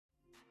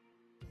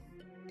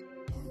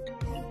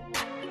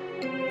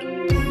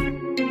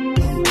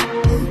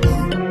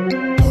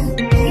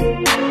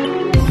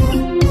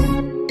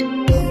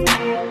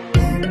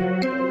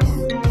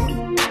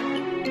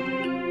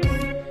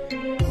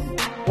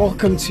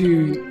Welcome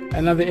to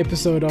another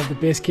episode of the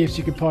Best Kept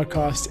Secret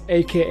podcast,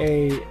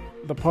 aka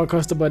the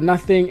podcast about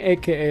nothing,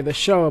 aka the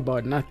show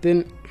about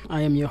nothing.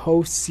 I am your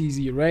host,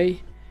 CZ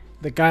Ray,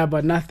 the guy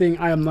about nothing.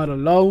 I am not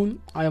alone.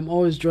 I am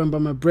always joined by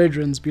my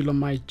brethren, below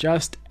my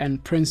Just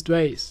and Prince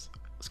Dways.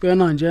 What's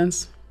going on,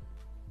 gents?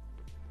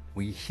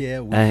 We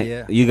here.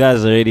 You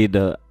guys already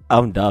know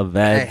I'm down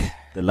bad. Hey.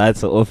 The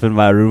lights are off in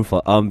my room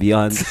for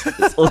ambiance.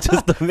 It's all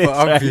just a mess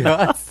right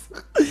now.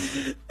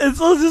 It's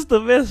all just a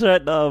mess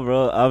right now,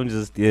 bro. I'm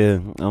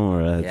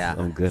alright. Yeah,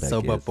 I'm good.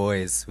 Sober I guess.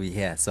 boys, we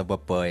here. Sober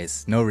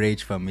boys. No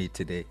rage from me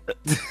today.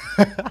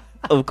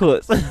 Of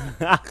course.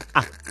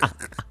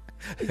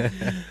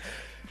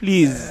 Please,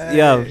 please.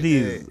 Yeah.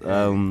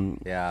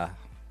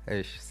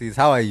 Hey, Sis,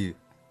 how are you?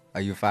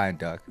 Are you fine,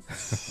 dog?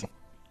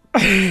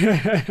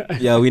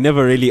 Yeah, we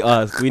never really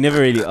ask,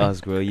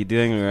 bro. You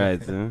doing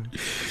alright, huh?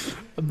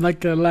 I'm not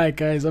gonna lie,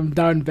 guys. I'm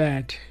down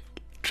bad,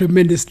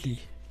 tremendously.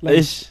 Like,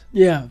 Ish.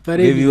 yeah, but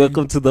Baby, anyway.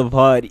 welcome to the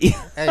party.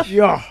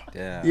 Yeah.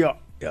 Yeah.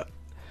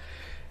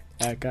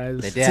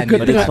 Guys, The it's day a I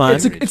good knew thing. it's fine.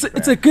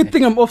 It's a good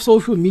thing I'm off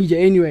social media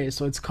anyway,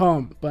 so it's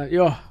calm. But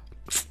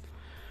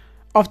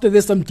after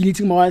this, I'm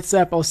deleting my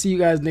WhatsApp. I'll see you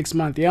guys next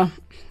month. Yeah.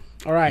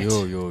 All right.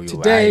 Yo.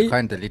 Today, I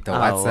can't delete the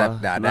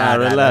WhatsApp.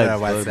 Relax,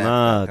 bro. WhatsApp.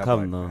 Nah,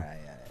 come on. now. Yeah.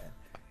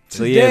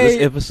 So yeah, this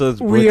Today, episode's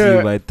brought to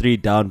you by 3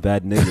 down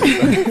bad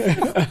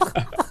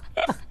niggas.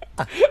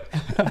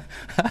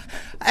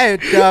 Hey,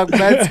 dog,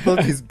 man spilled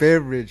his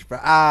beverage, bro.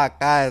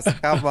 Guys,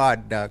 come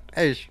on, dog.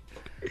 Hey.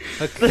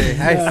 Okay,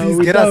 Sis,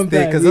 we get us down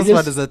there, bad. because We this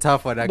one just- is a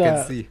tough one, I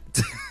can see.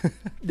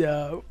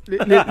 Yeah.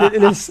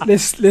 Let's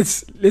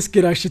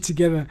get our shit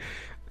together.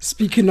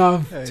 Speaking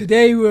of,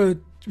 today we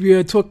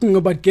are talking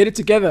about "Get It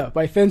Together"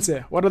 by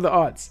Fentse. What are the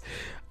odds?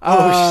 Shit.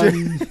 Oh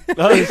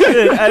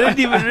shit, I didn't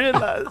even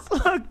realize.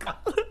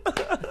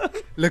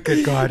 Look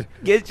at God.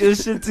 Get your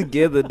shit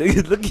together,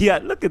 nigga. Look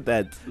at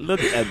that.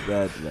 Look at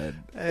that,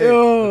 man. Hey,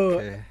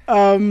 Yo,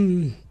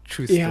 okay.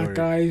 True story. Yeah,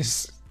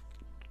 guys.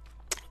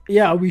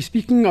 Yeah, we're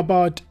speaking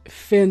about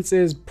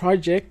Fentse's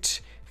project.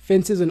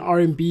 Fentse is an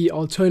R&B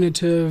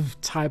alternative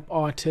type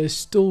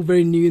artist, still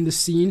very new in the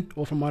scene,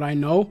 or from what I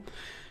know.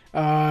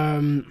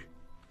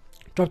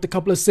 Dropped a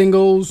couple of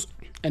singles,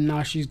 and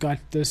now she's got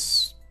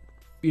this,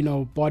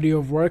 body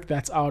of work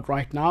that's out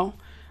right now.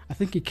 I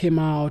think it came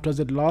out, was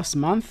it last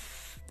month?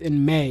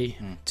 In May,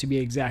 to be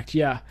exact.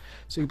 Yeah.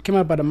 So it came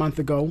out about a month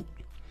ago.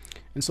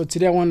 And so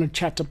today I want to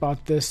chat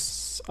about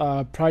this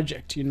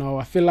project.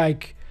 I feel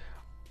like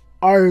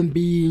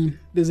R&B,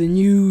 there's a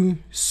new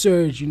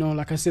surge,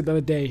 like I said the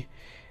other day.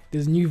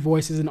 There's new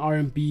voices in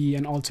R&B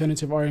and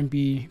alternative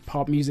R&B,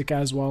 pop music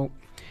as well.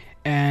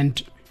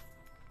 And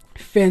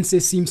Fentse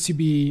seems to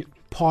be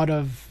part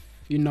of,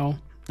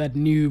 that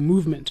new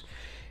movement.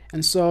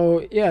 And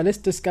so, yeah, let's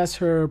discuss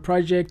her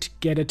project,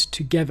 Get It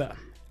Together.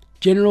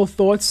 General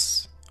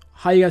thoughts,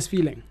 how you guys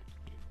feeling?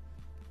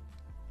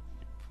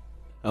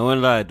 I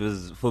won't lie, it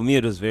was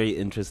very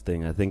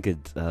interesting. I think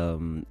it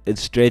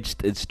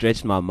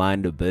stretched my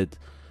mind a bit,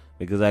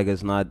 because like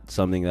it's not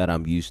something that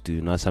I'm used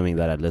to, not something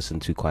that I listen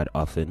to quite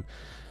often.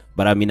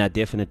 But I mean, I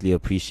definitely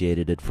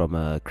appreciated it from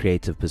a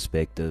creative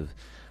perspective.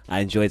 I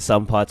enjoyed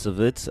some parts of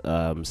it.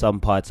 Some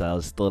parts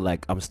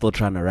I'm still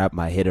trying to wrap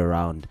my head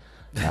around.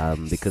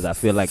 Because I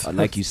feel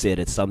like you said,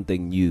 it's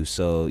something new.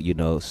 So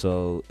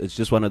so it's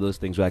just one of those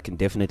things where I can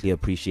definitely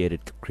appreciate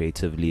it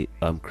creatively,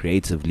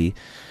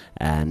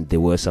 and there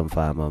were some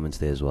fire moments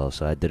there as well.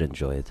 So I did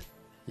enjoy it.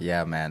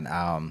 Yeah, man.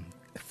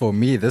 For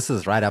me, this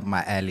is right up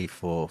my alley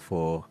for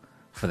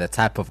the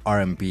type of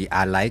R&B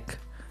I like.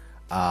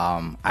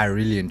 I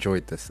really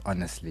enjoyed this,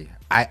 honestly.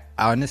 I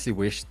honestly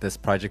wish this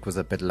project was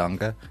a bit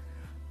longer.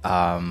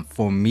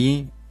 For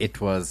me,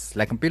 it was,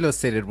 like Mpilo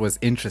said, it was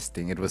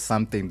interesting. It was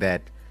something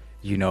that,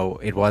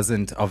 it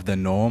wasn't of the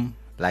norm.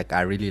 Like,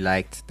 I really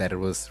liked that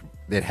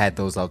it had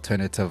those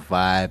alternative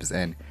vibes,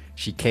 and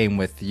she came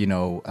with,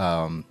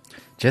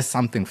 just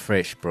something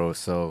fresh, bro.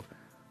 So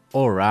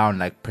all around,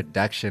 like,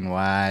 production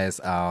wise,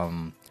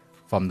 from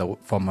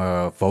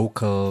her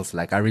vocals,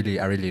 like, I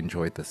really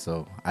enjoyed this.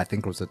 So I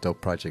think it was a dope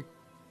project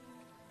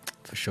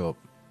for sure.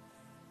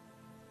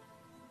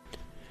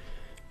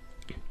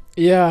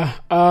 Yeah,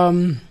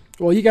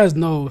 well, you guys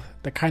know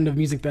the kind of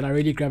music that I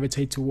really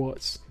gravitate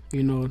towards.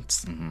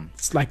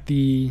 It's like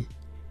the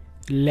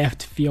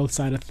left field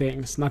side of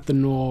things, not the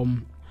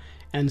norm.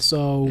 And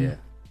so,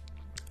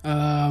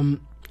 I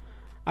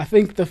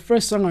think the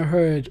first song I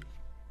heard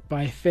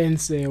by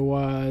Fentse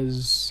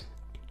was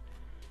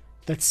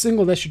that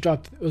single that she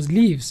dropped. It was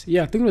Leaves.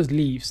 Yeah, I think it was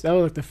Leaves. That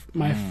was like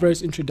my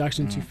first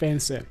introduction to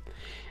Fentse.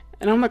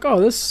 And I'm like, oh,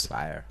 this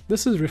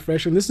is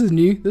refreshing. This is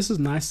new. This is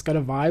nice. It's got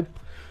a vibe.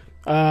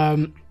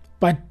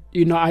 But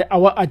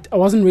I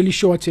wasn't really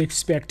sure what to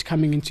expect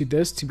coming into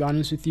this, to be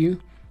honest with you.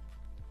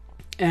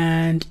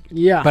 And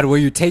yeah, but were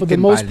you taken for the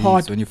most by part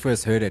Leaves when you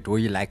first heard it? Were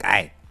you like,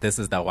 "Aye, this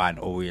is the one,"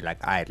 or were you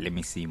like, "Aye, let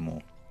me see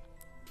more"?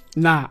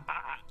 Nah,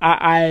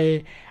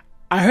 I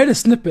heard a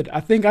snippet. I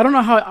don't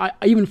know how I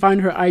even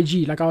find her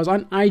IG. Like, I was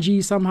on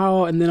IG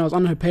somehow, and then I was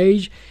on her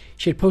page.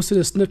 She had posted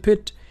a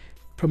snippet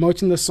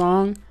promoting the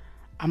song.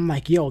 I'm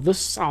like, yo, this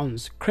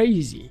sounds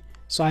crazy.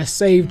 So I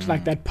saved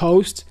like that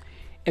post,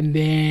 and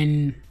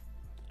then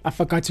I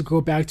forgot to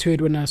go back to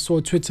it when I saw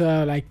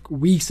Twitter like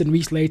weeks and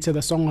weeks later.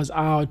 The song was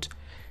out.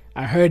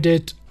 I heard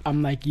it.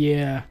 I'm like,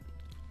 yeah,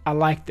 I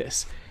like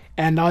this.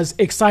 And I was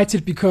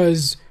excited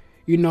because,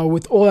 you know,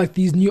 with all like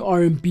these new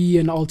R&B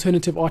and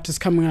alternative artists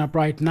coming up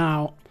right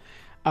now,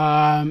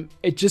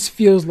 it just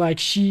feels like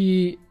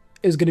she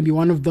is going to be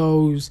one of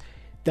those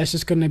that's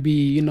just going to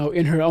be, you know,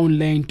 in her own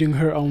lane, doing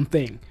her own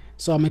thing.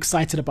 So I'm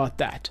excited about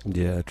that.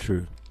 Yeah,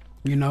 true.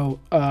 You know,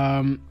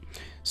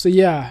 so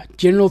yeah,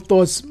 general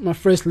thoughts, my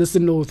first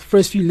listen or the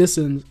first few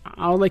listens,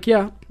 I was like,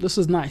 yeah, this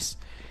is nice.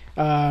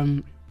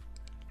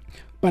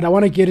 But I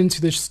want to get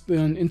into this,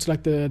 into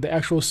like the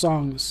actual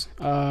songs.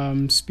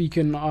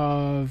 Speaking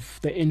of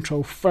the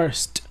intro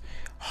first,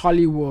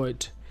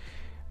 Hollywood.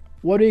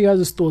 What are you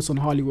guys' thoughts on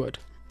Hollywood?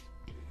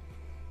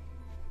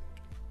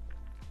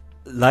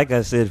 Like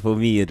I said, for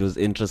me, it was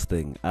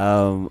interesting.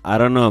 I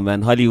don't know,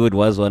 man. Hollywood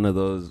was one of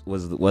those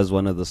was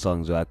one of the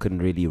songs where I couldn't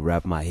really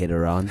wrap my head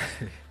around.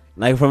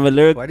 Like from a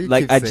lyric,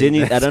 like I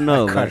genuinely, I don't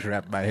know. I can't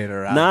wrap my head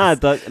around. Nah,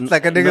 it's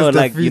like a nigga's no,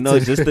 like defeated. you know,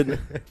 just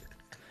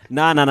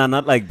nah,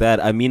 not like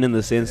that. I mean, in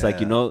the sense, like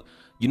you know,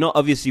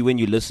 obviously when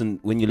you're listening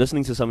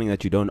to something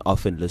that you don't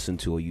often listen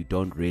to or you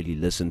don't really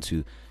listen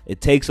to, it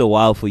takes a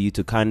while for you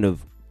to kind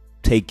of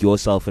take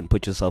yourself and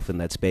put yourself in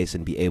that space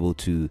and be able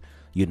to,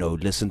 you know,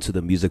 listen to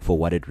the music for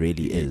what it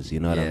really is. You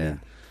know what I mean?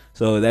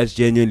 So that's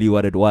genuinely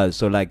what it was.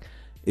 So like,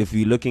 if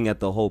you're looking at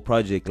the whole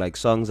project, like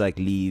songs like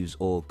Leaves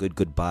or Good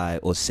Goodbye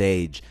or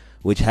Sage,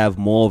 which have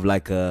more of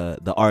like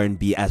the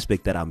R&B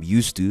aspect that I'm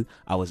used to,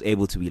 I was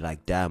able to be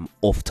like, damn,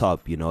 off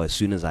top, you know, as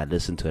soon as I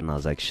listened to it, and I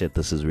was like, shit,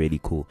 this is really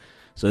cool.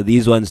 So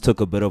these ones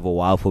took a bit of a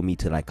while for me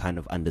to like kind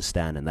of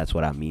understand, and that's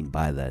what I mean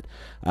by that.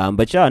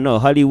 But yeah, no,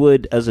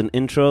 Hollywood as an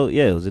intro,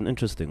 yeah, it was an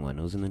interesting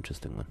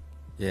one.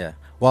 Yeah.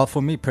 Well,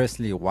 for me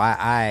personally,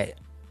 why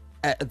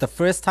the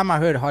first time I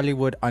heard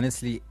Hollywood,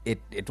 honestly,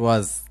 it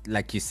was,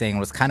 like you're saying, it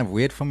was kind of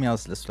weird for me. I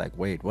was just like,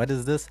 wait, what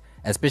is this?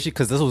 Especially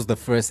because this was the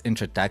first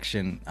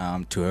introduction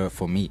to her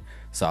for me.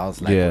 So I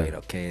was like, wait,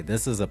 okay,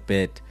 this is a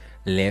bit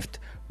left.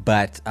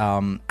 But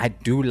I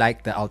do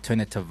like the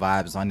alternative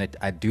vibes on it.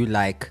 I do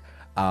like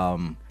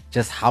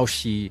just how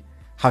she,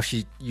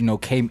 you know,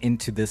 came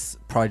into this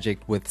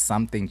project with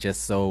something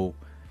just so,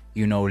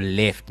 you know,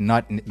 left,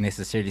 not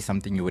necessarily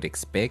something you would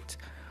expect.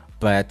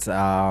 But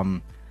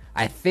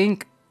I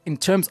think in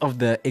terms of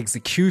the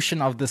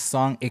execution of the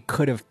song, it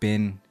could have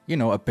been, you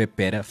know, a bit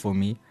better for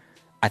me.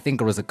 I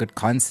think it was a good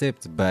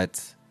concept,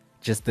 but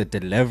just the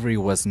delivery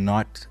was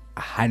not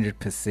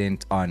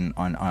 100%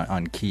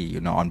 on key, you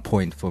know, on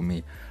point for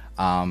me.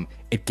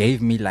 It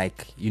gave me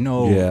like, you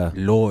know,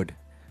 Lord,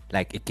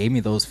 like it gave me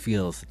those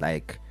feels,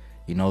 like,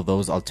 you know,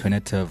 those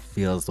alternative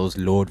feels, those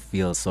Lord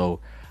feels. So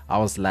I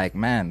was like,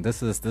 man,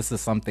 this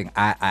is something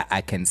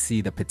I can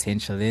see the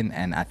potential in,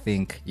 and I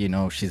think, you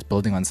know, she's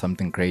building on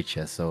something great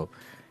here. So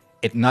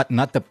it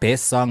not the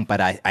best song,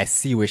 but I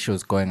see where she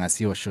was going. I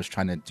see what she was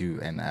trying to do,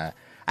 and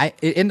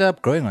it ended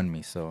up growing on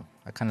me. So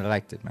I kind of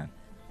liked it, man.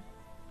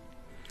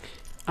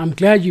 I'm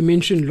glad you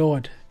mentioned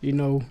Lord, you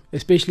know,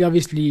 especially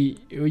obviously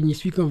when you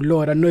speak of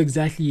Lord, I know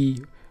exactly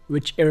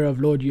which era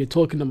of Lord you're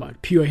talking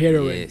about. Pure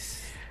Heroin.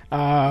 Yes.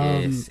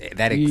 Yes,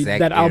 that exact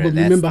that album.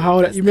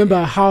 Era, you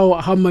remember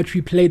how much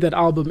we played that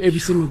album every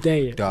single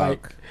day, dog.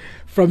 Like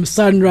from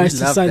sunrise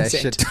to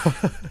sunset.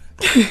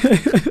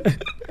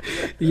 That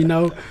shit. You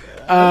know,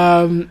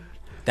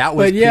 that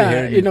was, but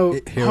yeah, you know,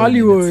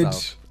 Hollywood.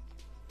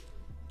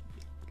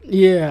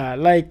 Yeah,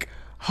 like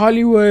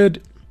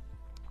Hollywood.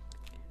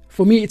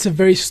 For me, it's a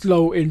very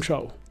slow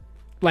intro.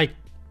 Like,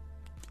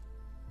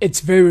 it's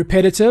very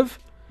repetitive.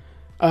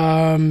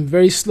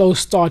 Very slow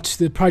start to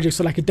the project,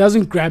 so like it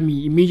doesn't grab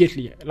me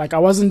immediately. Like I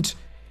wasn't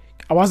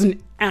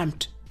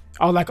amped.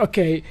 I was like,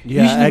 okay.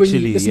 Yeah, usually when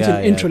you listen to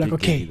an intro, I like,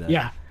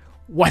 okay,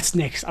 what's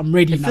next? I'm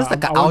ready now. It feels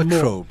like an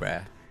outro,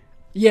 bruh.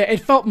 Yeah, it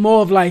felt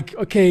more of like,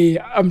 okay,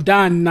 I'm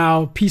done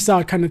now, peace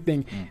out kind of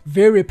thing.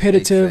 Very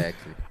repetitive.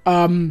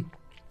 Exactly.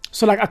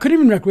 So like I couldn't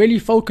even like really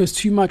focus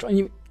too much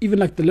on even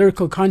like the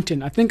lyrical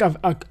content. I think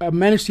I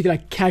managed to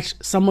like catch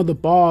some of the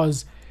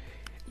bars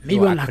maybe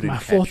on like my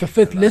fourth or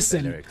fifth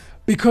listen,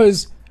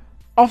 because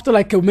after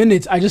like a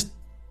minute I just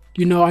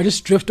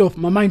drift off.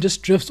 My mind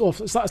just drifts off.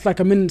 It's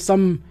like I'm in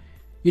some,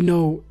 you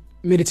know,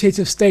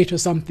 meditative state or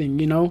something,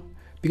 you know,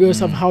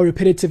 because of how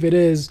repetitive it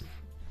is.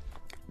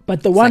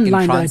 But the one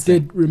line that I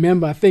did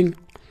remember, I think,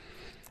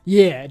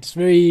 it's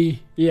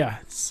very,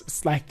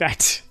 it's like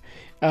that.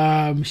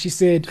 She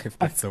said, if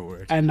that's a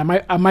word, and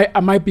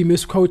I might be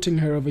misquoting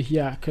her over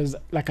here, because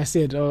like I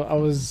said, I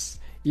was,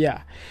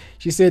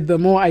 she said, the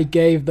more I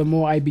gave, the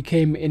more I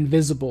became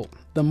invisible.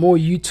 The more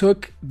you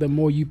took, the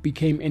more you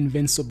became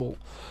invincible.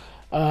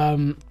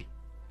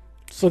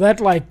 So that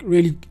like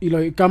really, you know,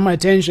 it got my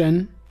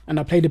attention, and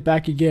I played it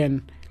back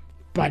again.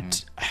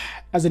 But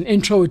as an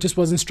intro, it just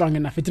wasn't strong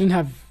enough. It didn't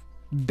have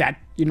that,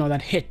 you know,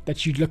 that hit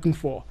that you're looking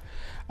for.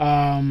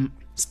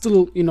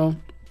 Still, you know,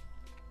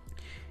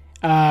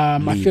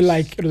 I feel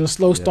like it was a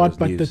slow start,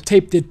 but the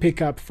tape did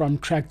pick up from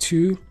track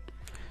 2.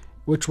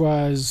 which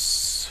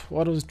was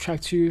what was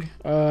track 2?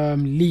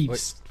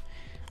 Leaves.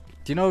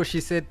 Do you know what she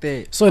said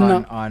there So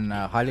on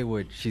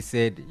Hollywood? She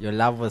said, your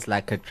love was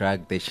like a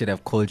drug. They should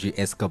have called you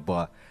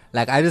Escobar.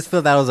 Like, I just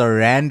feel that was a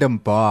random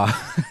bar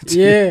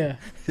Yeah.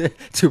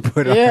 to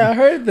put on. Yeah, I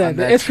heard that. on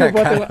The that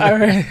Escobar track. thing, I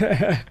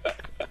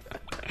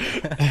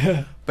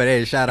heard. But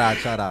hey, shout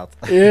out.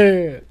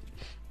 Yeah.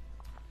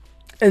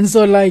 And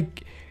so,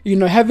 like, you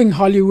know, having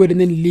Hollywood and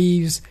then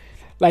Leaves,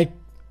 like,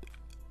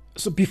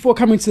 so before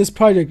coming to this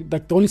project,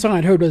 like, the only song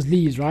I'd heard was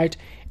Leaves, right?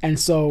 And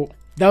so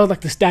that was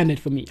like the standard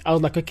for me. I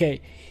was like,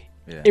 okay,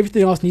 Yeah.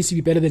 everything else needs to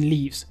be better than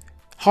Leaves.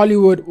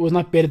 Hollywood was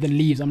not better than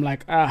Leaves. I'm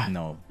like,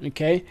 No,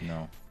 okay.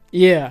 no.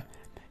 Yeah.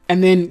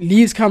 And then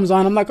Leaves comes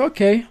on. I'm like,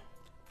 okay,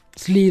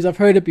 it's Leaves. I've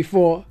heard it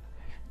before.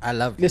 I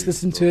love Let's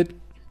Leaves, listen bro. to it.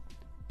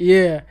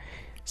 Yeah.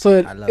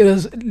 So I love it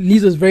was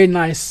Leaves was very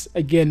nice.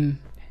 Again,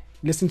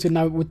 listening to it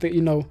now with the,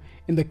 you know,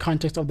 in the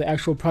context of the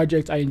actual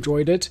project, I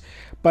enjoyed it.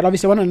 But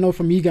obviously, I want to know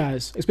from you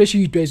guys, especially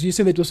you guys. You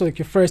said it was like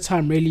your first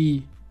time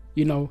really,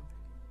 you know,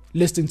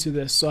 listening to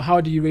this. So how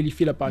do you really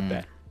feel about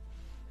that?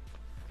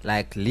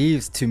 Like,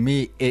 Leaves, to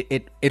me,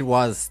 it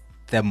was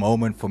the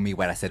moment for me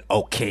where I said,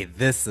 okay,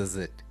 this is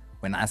it.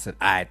 When I said,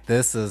 all right,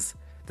 this is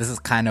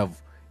kind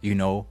of, you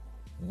know,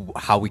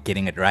 how we're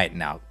getting it right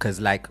now.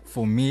 Because, like,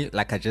 for me,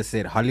 like I just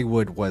said,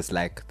 Hollywood was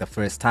like the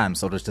first time,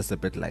 so it was just a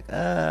bit like,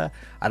 I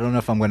don't know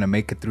if I'm gonna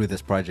make it through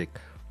this project.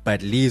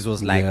 But Leaves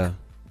was like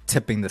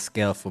tipping the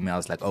scale for me. I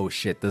was like, oh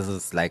shit, this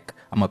is like,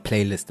 I'm gonna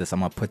playlist this, I'm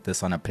gonna put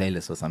this on a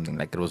playlist or something.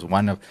 Like, it was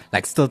one of,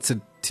 like, still to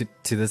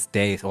this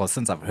day, well,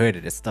 since I've heard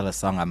it, it's still a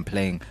song I'm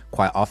playing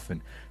quite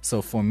often.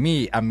 So for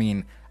me, I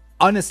mean,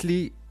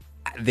 honestly,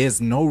 there's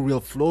no real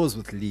flaws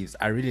with Leaves.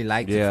 I really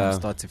liked it from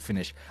start to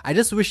finish. I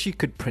just wish she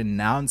could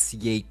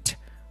pronunciate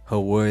her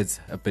words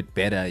a bit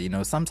better. You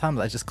know, sometimes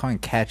I just can't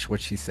catch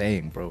what she's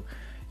saying, bro.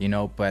 You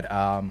know, but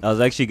I was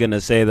actually gonna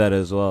say that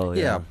as well.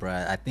 yeah, bro.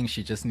 I think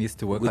she just needs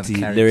to work on With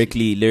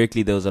clarity.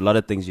 lyrically, there was a lot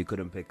of things you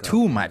couldn't pick up.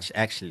 Too much,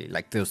 actually.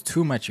 Like, there was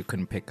too much you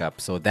couldn't pick up.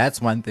 So that's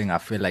one thing I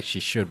feel like she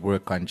should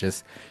work on.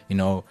 Just, you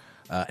know,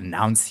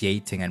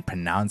 enunciating and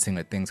pronouncing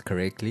her things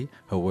correctly,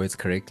 her words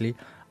correctly.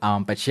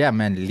 But yeah,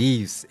 man,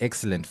 Leaves,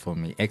 excellent for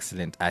me,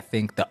 excellent. I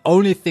think the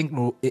only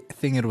thing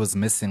it was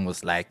missing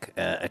was like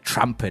a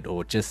trumpet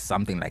or just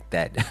something like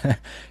that.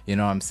 You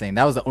know what I'm saying?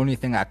 That was the only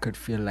thing I could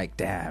feel like,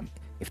 damn,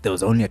 if there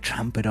was only a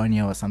trumpet on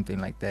you or something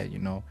like that, you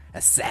know,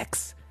 a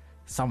sax,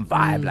 some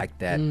vibe like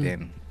that,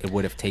 then it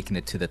would have taken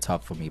it to the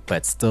top for me.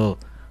 But still,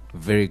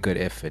 very good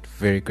effort,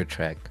 very good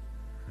track,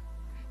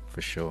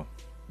 for sure.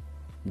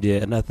 Yeah,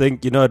 and I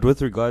think, you know,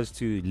 with regards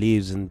to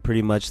Leaves and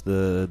pretty much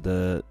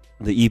the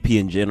EP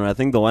in general, I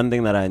think the one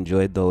thing that I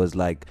enjoyed though was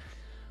like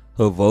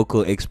her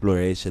vocal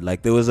exploration.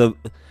 Like, there was a,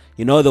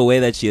 you know, the way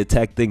that she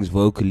attacked things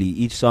vocally,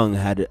 each song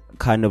had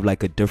kind of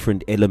like a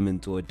different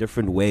element or a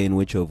different way in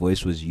which her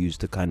voice was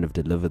used to kind of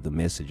deliver the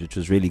message, which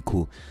was really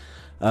cool.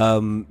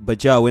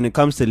 But yeah, when it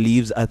comes to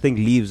Leaves, I think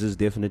Leaves is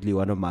definitely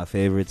one of my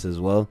favorites as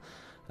well,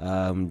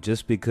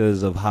 just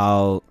because of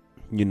how,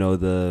 you know,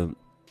 the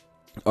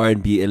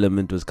R&B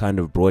element was kind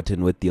of brought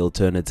in with the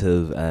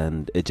alternative,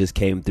 and it just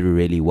came through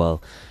really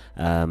well.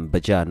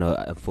 But yeah,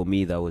 no, for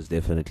me that was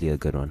definitely a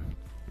good one.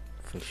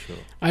 For sure.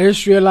 I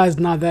just realized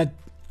now that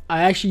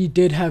I actually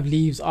did have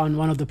Leaves on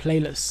one of the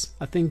playlists.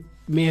 I think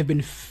may have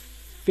been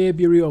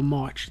February or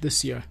March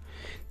this year.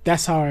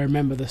 That's how I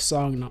remember the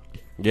song now.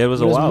 Yeah, it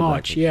was a while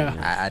March, back,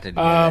 yeah. I didn't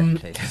know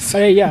that playlist.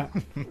 But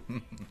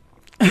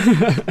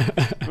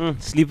yeah.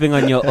 Sleeping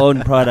on your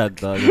own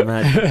product, dog.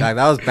 Imagine. Like,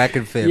 that was back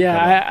in February.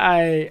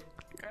 Yeah,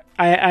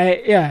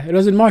 I yeah, it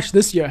was in March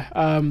this year.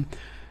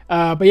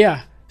 But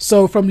yeah,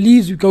 so from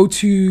Leaves we go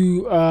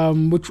to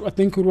which I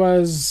think it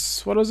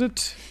was, what was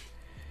it?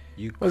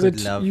 You Was could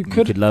it love You me. You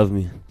could love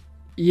me.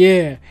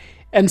 Yeah,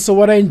 and so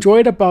what I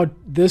enjoyed about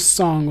this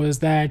song was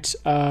that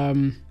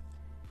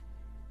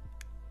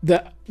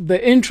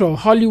the intro,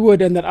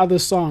 Hollywood, and that other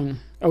song,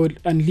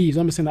 and Leaves.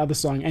 I'm saying the other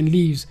song and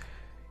Leaves.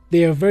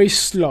 They are very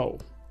slow,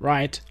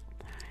 right?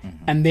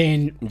 Mm-hmm. And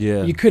then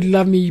You Could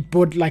Love Me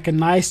brought like a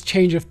nice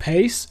change of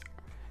pace,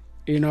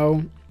 you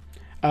know.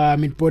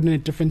 It brought in a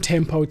different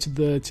tempo to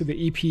the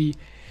EP.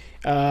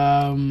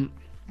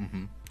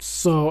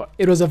 So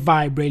it was a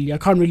vibe, really. I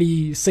can't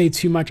really say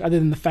too much other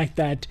than the fact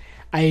that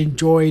I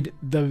enjoyed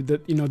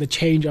the you know, the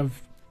change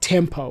of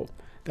tempo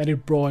that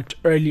it brought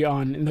early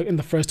on in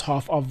the first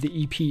half of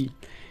the EP.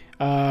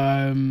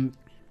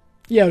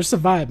 Yeah, just a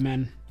vibe,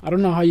 man. I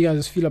don't know how you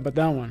guys feel about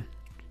that one.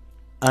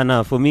 I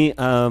know. For me,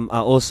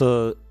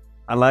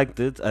 I liked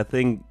it. I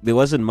think there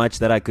wasn't much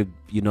that I could,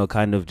 you know,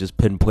 kind of just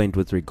pinpoint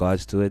with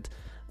regards to it.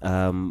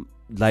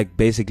 Like,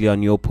 basically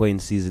on your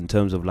point, C's, in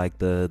terms of like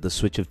the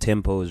switch of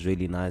tempo is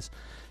really nice,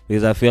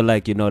 because I feel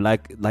like, you know,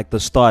 like the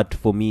start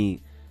for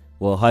me,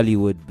 well,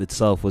 Hollywood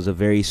itself was a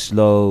very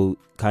slow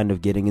kind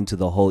of getting into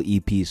the whole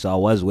EP. So I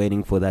was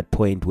waiting for that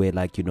point where,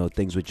 like, you know,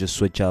 things would just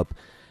switch up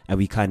and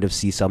we kind of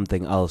see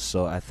something else.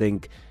 So I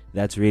think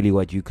that's really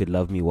what You Could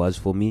Love Me was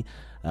for me.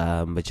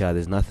 But yeah,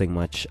 there's nothing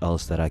much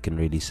else that I can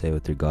really say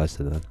with regards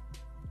to that.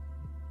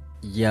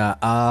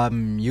 Yeah,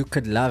 You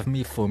Could Love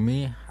Me for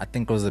me. I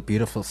think it was a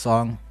beautiful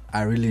song.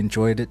 I really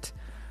enjoyed it.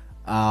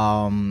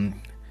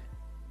 Um,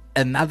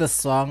 Another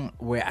song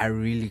where I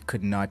really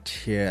could not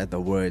hear the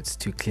words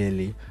too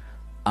clearly.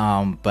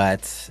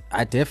 But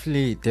I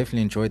definitely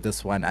enjoyed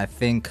this one. I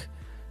think,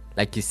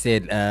 like you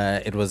said,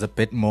 it was a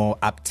bit more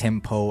up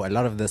tempo. A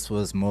lot of this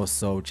was more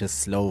so just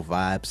slow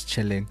vibes,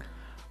 chilling.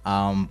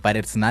 But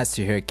it's nice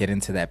to hear her get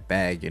into that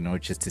bag,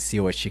 just to see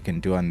what she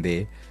can do on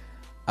there.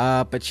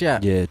 But yeah,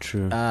 Yeah,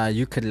 true.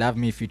 You Could Love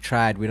Me If You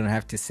Tried. We don't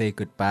have to say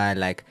goodbye.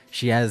 Like,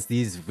 she has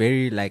these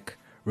very like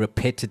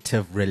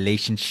repetitive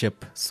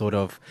relationship sort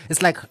of.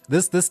 It's like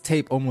this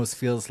tape almost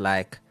feels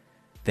like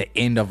the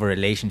end of a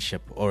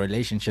relationship or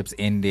relationships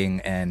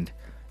ending, and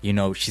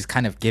she's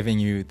kind of giving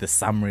you the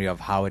summary of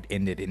how it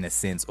ended in a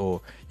sense,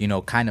 or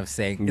kind of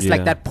saying it's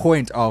like that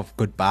point of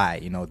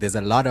goodbye. There's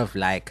a lot of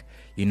like,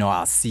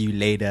 I'll see you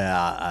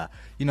later.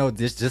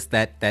 There's just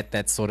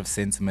that sort of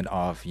sentiment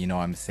of,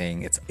 I'm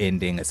saying it's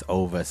ending, it's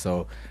over.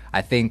 So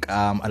I think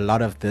a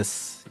lot of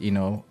this,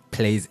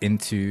 plays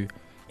into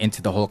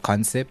the whole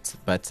concept.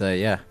 But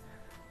yeah,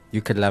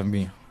 You Could Love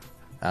Me.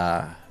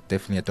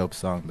 Definitely a dope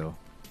song though.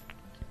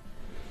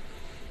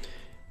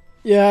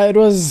 Yeah, it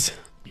was.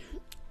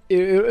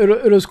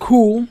 It was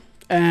cool,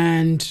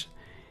 and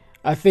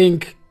I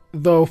think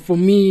though for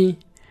me,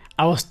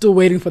 I was still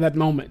waiting for that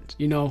moment.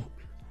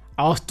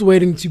 I was still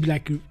waiting to be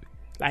like,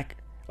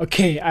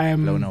 okay, I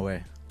am Blown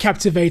away.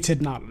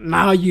 captivated now.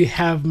 Now you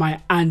have my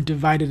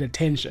undivided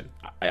attention.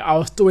 I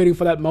was still waiting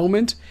for that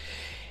moment,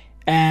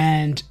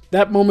 and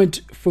that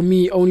moment for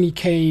me only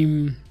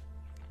came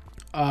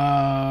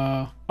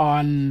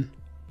on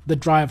the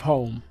drive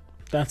home.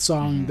 That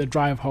song, The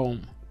Drive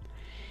Home.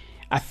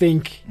 I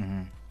think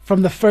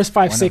from the first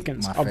 5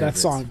 seconds of that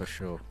song, for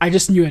sure. I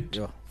just knew it.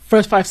 Yeah.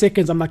 First 5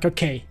 seconds, I'm like,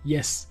 okay,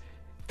 yes,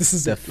 this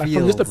is The it. Like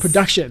from just the feels.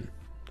 production,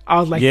 I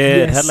was like, Yeah,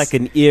 yes. it had like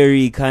an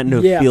eerie kind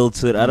of Yeah. feel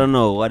to it. I don't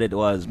know what it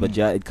was, but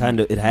yeah, it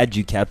had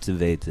you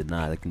captivated.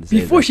 Nah, I can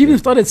say Before that, she even yeah.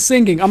 started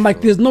singing, I'm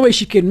like, there's no way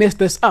she can mess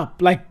this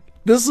up. Like,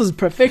 this is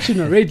perfection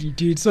already,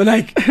 dude. So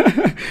like,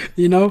 Off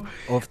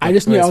the I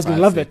just knew I first was gonna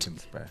 5 love it.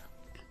 seconds, bro.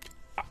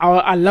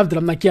 I loved it.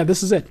 I'm like, yeah,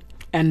 this is it.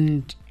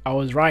 And I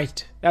was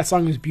right. That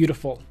song is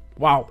beautiful.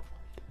 Wow.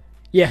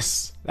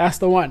 Yes, that's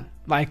the one.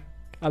 Like,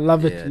 I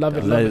love it, Yeah, love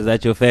it, Is love that, it. is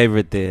that your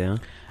favorite there? Huh?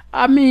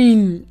 I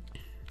mean,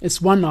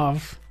 it's one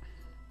of.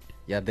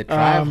 Yeah, the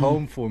drive Um,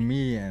 home for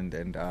me, and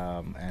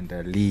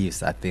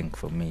Leaves, I think,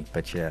 for me.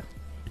 But yeah,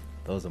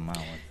 those are my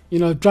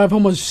ones. Drive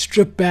Home was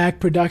stripped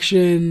back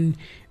production,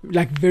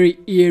 like very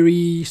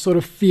eerie sort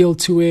of feel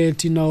to it,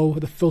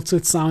 the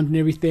filtered sound and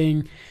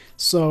everything.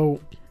 So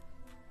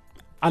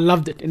I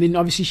loved it. And then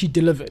obviously she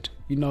delivered,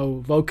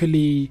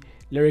 vocally,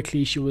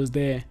 lyrically, she was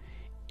there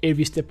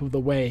every step of the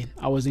way.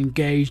 I was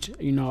engaged,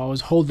 I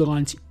was holding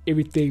on to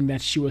everything that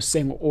she was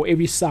saying, or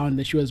every sound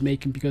that she was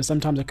making, because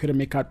sometimes I couldn't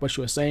make out what she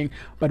was saying,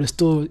 but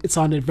it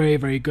sounded very,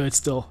 very good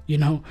still,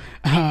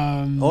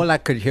 All I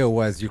could hear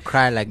was, you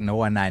cry like no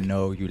one I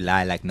know, you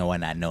lie like no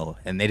one I know.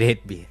 And it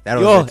hit me. That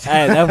Yo, was it.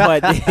 hey, that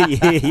part,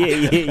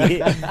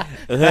 yeah.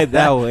 I heard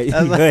that one. You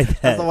heard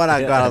that. That's the one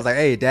I got. I was like,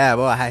 hey, damn,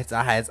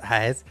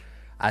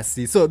 I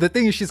see. So the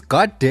thing is, she's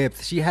got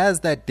depth. She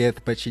has that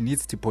depth, but she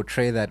needs to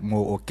portray that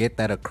more, or get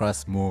that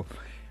across more.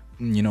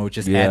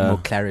 Just add more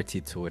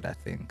clarity to it. I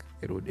think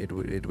it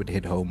would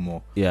hit home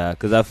more. Yeah,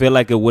 because I feel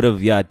like it would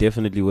have,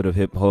 definitely would have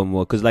hit home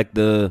more. Because like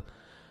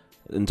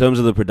in terms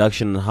of the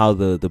production and how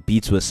the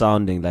beats were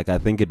sounding, like I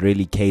think it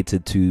really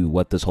catered to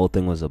what this whole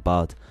thing was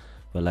about.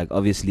 But like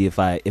obviously, if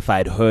I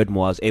had heard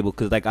more, I was able,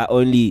 because like I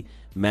only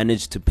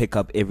managed to pick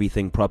up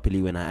everything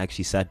properly when I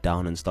actually sat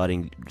down and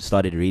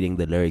started reading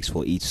the lyrics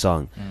for each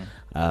song.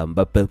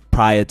 But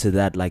prior to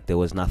that, like there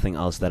was nothing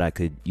else that I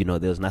could,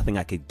 there was nothing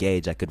I could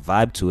gauge. I could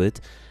vibe to it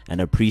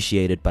and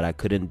appreciate it, but I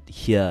couldn't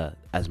hear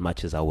as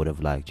much as I would have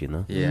liked,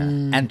 Yeah.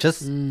 And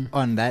just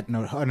on that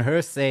note, on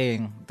her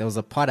saying, there was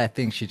a part I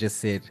think she just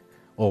said,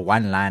 or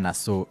one line I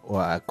saw,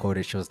 or I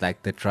quoted, she was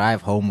like, the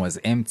drive home was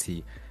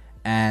empty.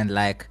 And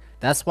like,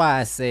 that's why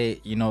I say,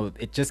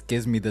 it just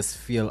gives me this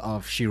feel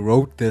of she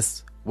wrote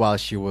this while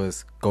she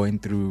was going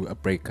through a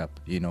breakup,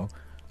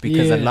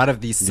 because a lot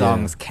of these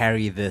songs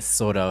carry this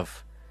sort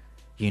of,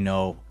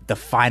 the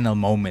final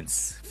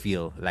moments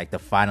feel, like the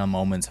final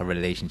moments of a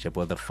relationship,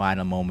 or the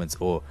final moments,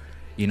 or,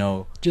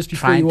 just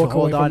before trying you to walk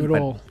away hold on, from it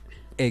but all.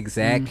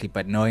 exactly,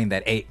 but knowing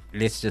that, hey,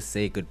 let's just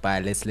say goodbye,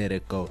 let's let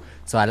it go.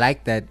 So I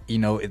like that,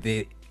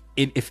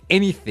 if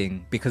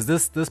anything, because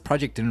this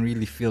project didn't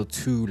really feel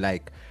too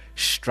like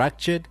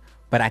structured,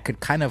 but I could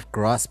kind of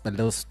grasp a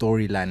little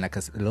storyline, like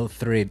a little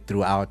thread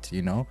throughout,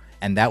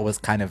 and that was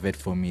kind of it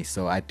for me.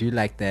 So I do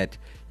like that,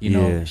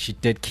 she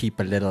did keep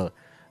a little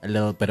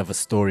bit of a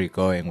story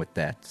going with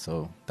that.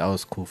 So that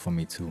was cool for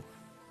me too.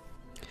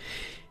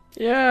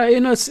 Yeah,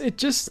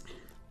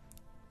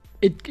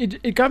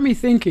 it got me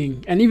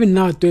thinking. And even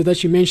now,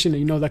 that you mentioned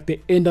it, like the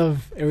end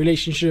of a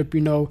relationship,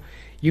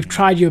 you've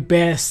tried your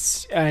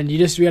best and you're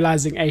just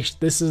realizing, hey,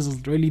 this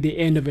is really the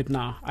end of it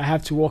now. I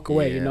have to walk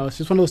away, Yeah. It's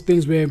just one of those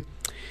things where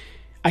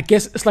I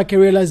guess it's like a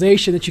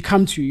realization that you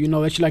come to, you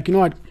know, that you're like, you know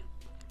what,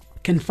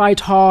 can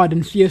fight hard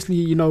and fiercely,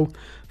 you know,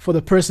 for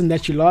the person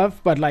that you love,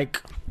 but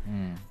like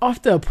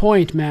after a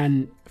point,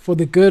 man, for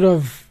the good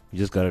of You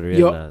just gotta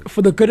realize.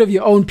 for the good of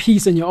your own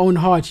peace and your own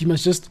heart, you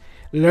must just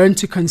learn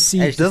to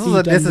concede. Hey, this is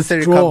a defeat, and necessary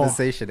withdraw,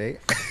 conversation, eh?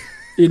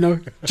 you know,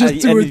 just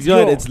And to you know withdraw.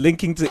 what? It's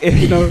linking to every.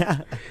 You know,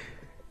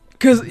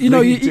 because you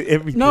know, Linking to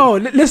everything. no,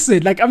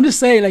 listen, like I'm just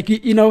saying, like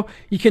you know,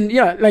 you can,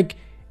 yeah, like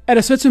at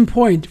a certain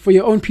point for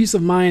your own peace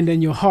of mind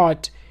and your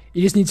heart,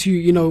 you just need to,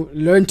 you know,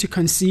 learn to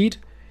concede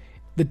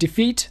the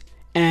defeat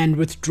and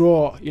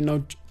withdraw, you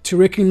know, to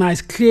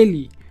recognize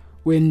clearly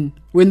when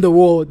the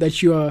war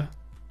that you are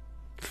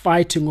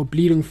fighting or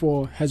bleeding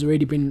for has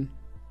already been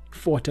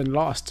fought and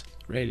lost,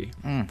 really.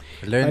 Learn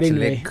But to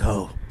anyway. let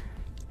go.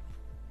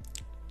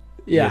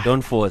 Yeah,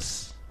 Don't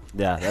force.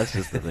 Yeah, that's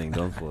just the thing.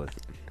 Don't force.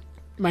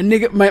 my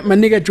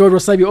nigga George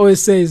Wasabi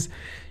always says,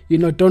 you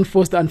know, don't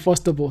force the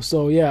unforceable.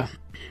 So yeah,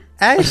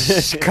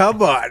 Ash,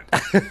 come on.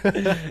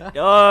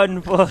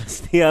 Don't force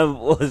the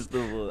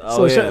unforceable.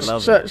 so I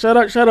love it. shout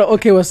out,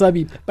 okay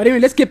Wasabi. But anyway,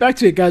 let's get back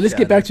to it, guys. Let's Shout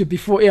get back out. to it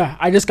before. Yeah,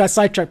 I just got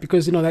sidetracked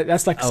because you know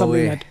that's like Oh,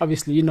 something yeah. that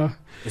obviously, you know.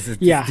 This is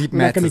Yeah, deep we're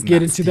not gonna matters get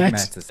now. into Deep that.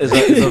 matters.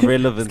 It's of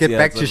relevance. Let's get yeah,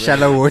 back it's to of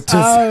shallow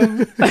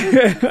waters.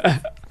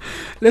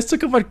 Let's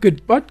talk about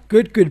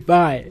good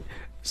goodbye.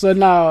 So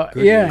now,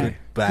 Goodbye.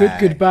 good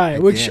goodbye,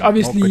 which Again, more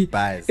obviously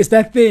goodbyes. is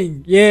that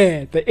thing.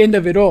 Yeah, the end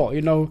of it all.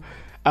 You know.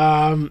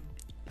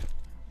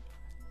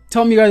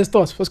 Tell me, you guys'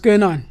 thoughts. What's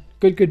going on?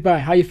 Good goodbye.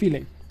 How you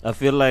feeling? I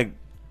feel like,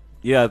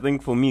 yeah, I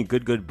think for me,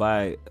 Good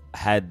Goodbye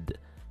had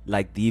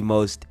like the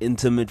most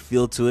intimate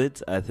feel to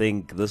it. I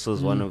think this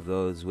was one of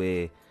those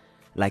where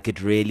like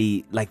it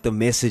really, like the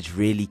message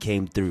really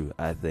came through,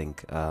 I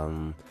think.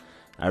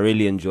 I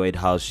really enjoyed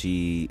how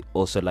she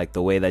also, like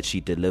the way that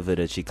she delivered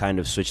it. She kind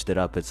of switched it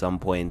up at some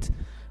point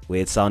where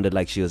it sounded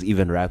like she was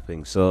even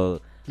rapping. So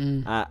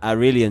I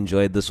really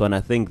enjoyed this one. I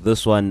think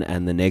this one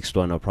and the next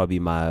one are probably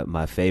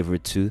my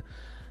favorite too.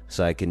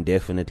 So I can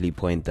definitely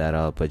point that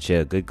out. But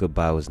yeah, Good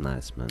Goodbye was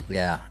nice, man.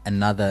 Yeah,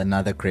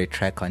 another great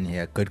track on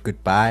here. Good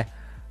Goodbye.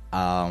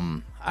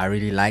 I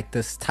really like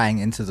this, tying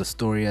into the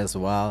story as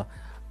well.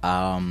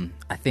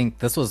 I think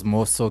this was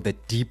more so the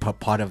deeper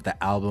part of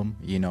the album,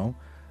 you know.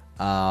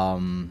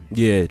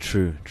 Yeah,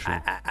 true.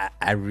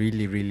 I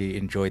really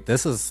enjoyed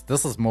this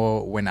is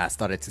more when I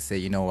started to say,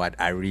 you know what,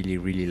 I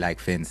really like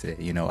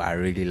Fentse, you know, I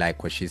really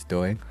like what she's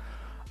doing.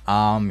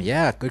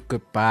 Yeah, Good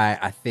Goodbye.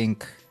 I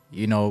think,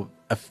 you know,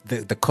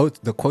 the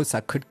quotes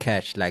I could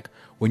catch, like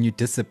when you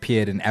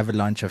disappeared, an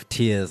avalanche of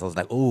tears, I was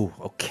like, oh,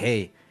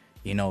 okay,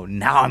 you know,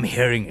 now I'm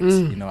hearing it.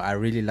 You know, I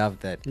really love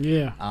that.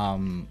 Yeah.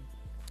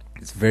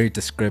 It's very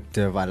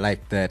descriptive. I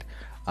like that.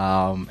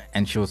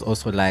 And she was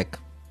also like,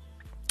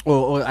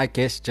 or I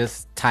guess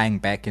just tying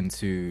back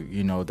into,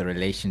 you know, the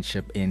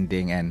relationship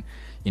ending and,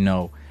 you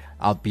know,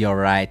 I'll be all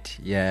right.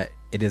 Yeah,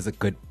 it's a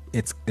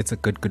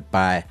good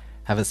goodbye.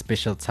 Have a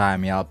special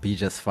time. Yeah, I'll be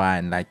just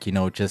fine. Like, you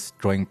know, just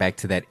drawing back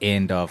to that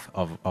end of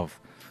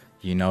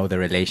you know, the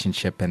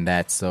relationship and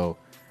that. So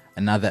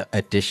another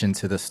addition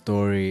to the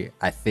story.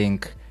 I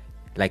think,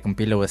 like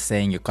Mpilo was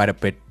saying, you got a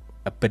bit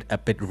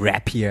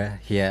rappier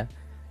here,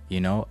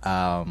 you know,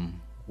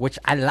 which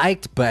I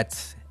liked,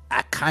 but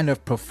I kind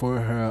of prefer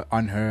her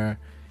on her,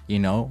 you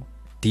know,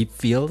 deep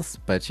feels.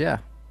 But yeah,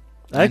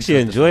 I actually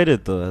enjoyed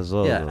it though as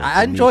well. yeah, though, I for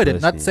me enjoyed it.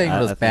 Not personally. saying it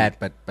was I bad,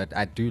 think- but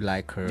I do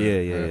like her.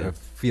 Yeah. Her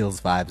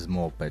feels vibes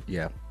more. But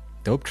yeah,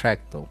 dope track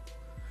though,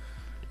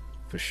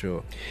 for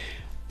sure.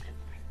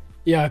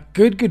 Yeah,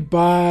 Good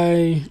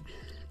Goodbye.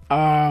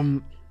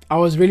 I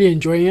was really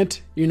enjoying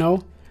it, you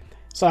know.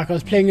 So like I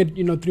was playing it,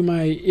 you know, through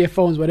my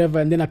earphones, whatever,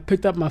 and then I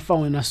picked up my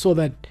phone and I saw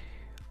that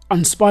on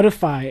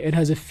Spotify it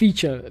has a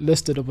feature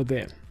listed over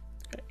there.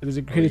 There's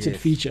a credited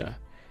yes. feature.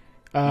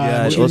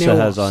 Yeah, it Chinewa. also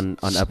has on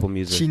Apple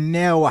Music.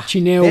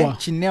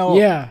 Chinewa.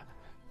 Yeah.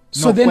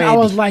 So No then I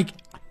was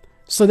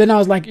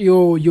kwedi. like,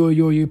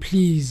 yo,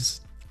 please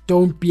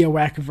don't be a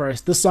whack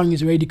verse. This song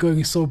is already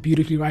going so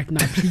beautifully right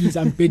now. Please,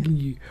 I'm begging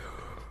you.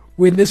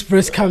 When this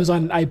verse comes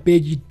on, I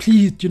beg you,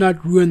 please do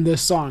not ruin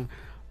this song.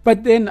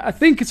 But then I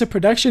think it's a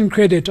production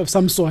credit of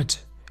some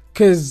sort,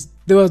 because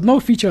there was no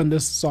feature on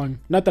this song.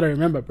 Not that I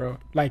remember, bro.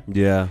 Like,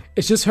 Yeah.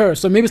 it's just her.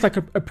 So maybe it's like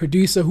a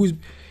producer who's,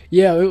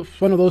 yeah, it was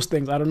one of those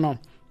things. I don't know.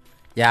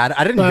 Yeah,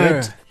 I didn't But-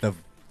 hear the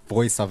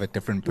voice of a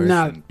different person,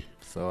 Nah.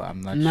 so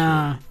I'm not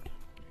Nah.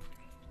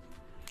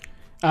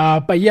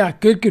 But yeah,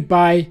 Good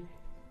Goodbye.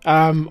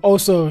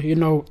 Also, you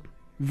know,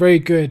 very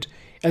good.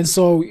 And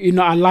so, you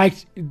know, I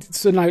liked,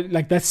 so now,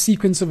 like that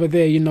sequence over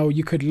there, you know,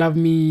 You Could Love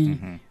Me,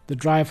 The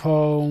Drive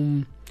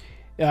Home.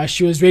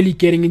 She was really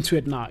getting into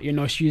it now, you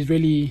know, she was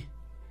really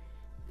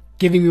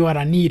giving me what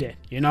I needed,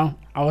 you know.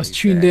 I was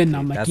tuned in.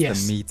 I'm like, That's the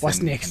yes, meat what's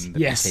and- next? and the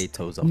Yes,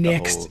 potatoes of the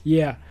next. whole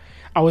Yeah,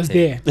 I was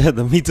there.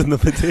 The meat and the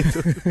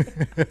potato.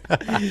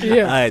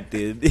 Yeah, I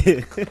did.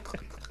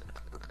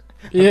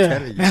 yeah,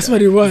 telling you, that's guys,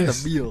 what it was,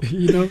 it's the meal.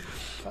 you know.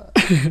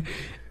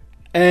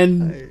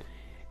 And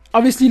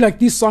obviously, like,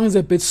 these songs are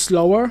a bit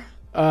slower,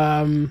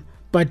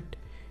 but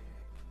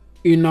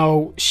you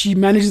know, she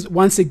manages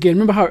once again.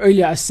 Remember how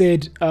earlier I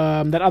said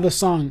that other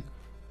song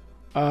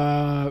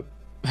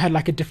had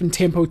like a different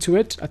tempo to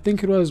it? I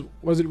think it was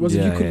it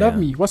You Could Love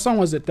Me? What song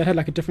was it that had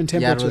like a different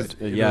tempo to it?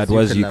 It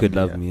was You Could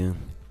Love Me.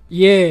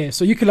 Yeah,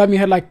 so You Could Love Me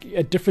had like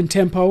a different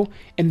tempo,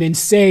 and then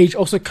Sage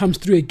also comes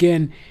through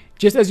again.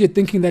 Just as you're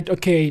thinking that,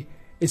 okay,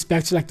 it's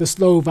back to like the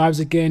slow vibes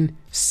again,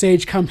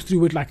 Sage comes through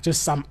with like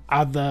just some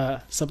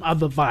other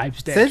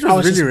vibes there. Sage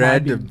was really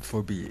random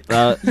for me.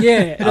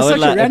 Yeah,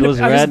 it was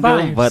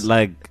random, but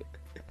like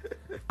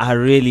I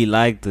really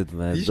liked it,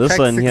 man. This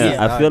one here,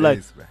 I feel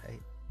like.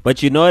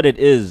 But you know what it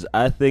is?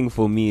 I think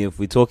for me, if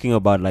we're talking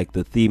about like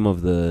the theme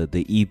of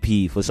the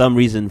EP, for some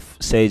reason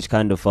Sage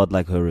kind of felt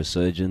like her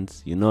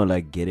resurgence. You know,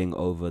 like getting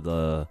over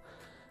the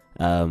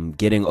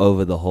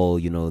whole,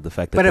 you know, the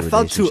fact that. But it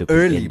felt too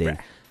early, bro.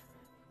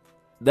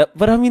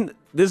 But I mean,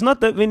 there's not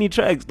that many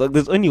tracks. Like,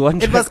 there's only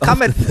one. It must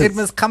come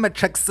at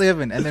track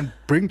 7 and then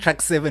bring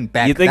track 7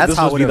 back. You think this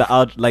would be the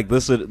out? Like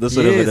this would have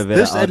been a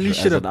better outro. At least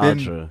should have been.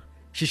 Outro.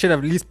 She should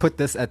have at least put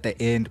this at the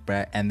end,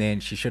 bruh, and then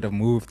she should have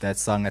moved that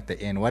song at the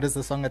end. What is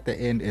the song at the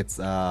end? It's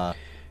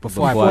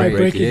Before I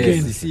Break Again.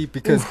 Yes, you see,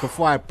 because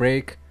Before I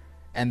Break,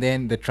 and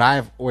then the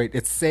drive. Wait,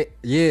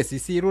 yes, you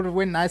see, it would have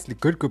went nicely.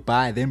 Good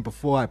Goodbye, then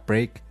Before I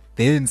Break,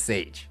 then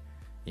Sage.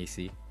 You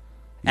see,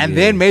 and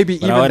then maybe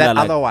even that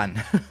other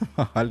one,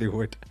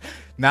 Hollywood.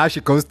 Now she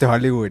goes to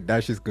Hollywood.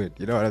 Now she's good.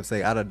 You know what I'm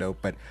saying? I don't know,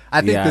 but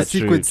I think the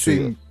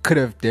sequencing could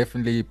have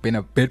definitely been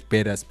a bit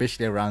better,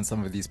 especially around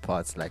some of these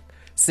parts. Like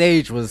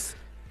Sage was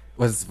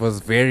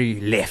very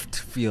left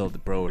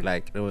field, bro.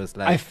 Like it was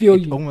like I feel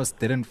you almost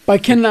didn't.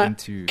 But can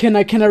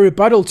I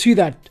rebuttal to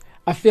that?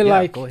 I feel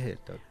like go ahead,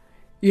 dog.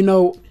 You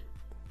know,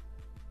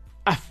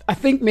 I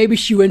think maybe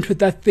she went with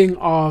that thing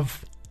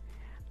of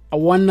I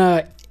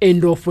wanna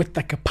end off with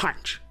like a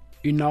punch,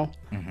 you know,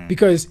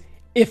 because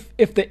if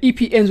the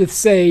EP ends with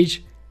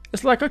Sage,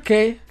 it's like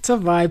okay, it's a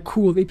vibe,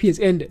 cool. The EP has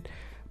ended,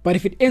 but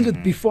if it ends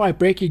with Before I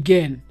Break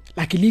Again,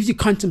 like it leaves you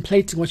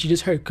contemplating what you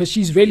just heard because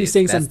she's really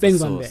saying some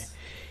things on there.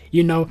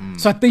 You know,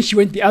 so I think she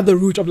went the other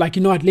route of like,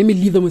 you know what, let me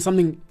leave them with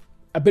something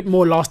a bit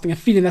more lasting, a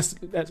feeling that's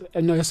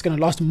I know it's going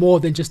to last more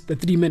than just the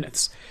 3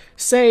 minutes.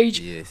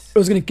 Sage, it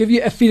was going to give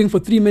you a feeling for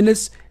 3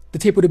 minutes, the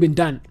tape would have been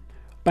done.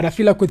 But I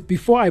feel like with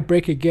Before I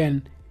Break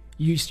Again,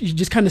 you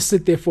just kind of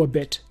sit there for a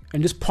bit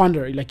and just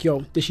ponder, like,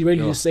 yo, did she really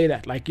just say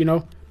that? Like, you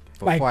know,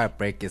 Before I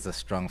Break is a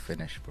strong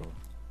finish, bro.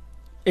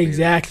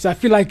 Exactly. So I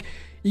feel like,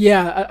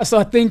 so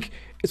I think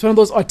it's one of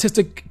those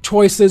artistic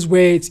choices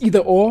where it's either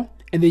or,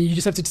 and then you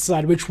just have to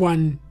decide which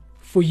one.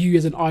 For you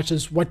as an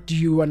artist, what do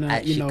you want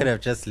to, She could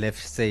have just left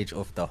Sage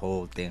off the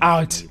whole thing.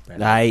 Out.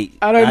 I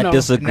don't know.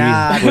 Disagree.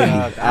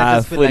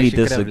 I fully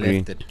disagree.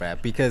 Left it,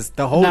 bruh, because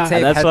the whole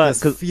tape had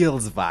this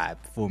feels vibe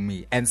for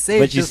me. And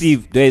Sage but you see,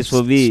 there's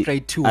for me,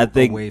 straight to I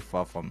think, away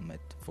far from it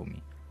for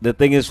me. The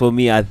thing is, for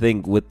me, I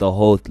think with the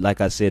whole,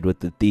 like I said, with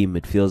the theme,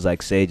 it feels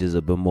like Sage is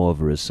a bit more of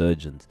a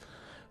resurgence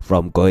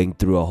from going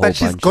through a whole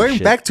bunch of shit. But she's going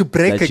back to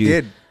break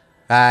again.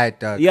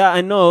 Yeah, I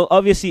know.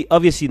 Obviously,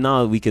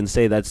 now we can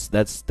say that's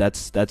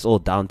all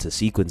down to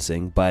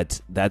sequencing.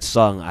 But that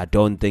song, I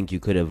don't think you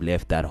could have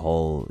left that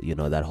whole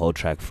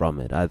track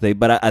from it. I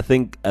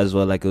think as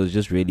well, like it was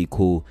just really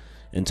cool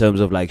in terms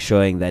of like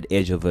showing that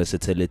edge of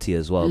versatility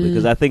as well.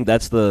 Because I think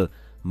that's the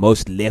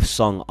most left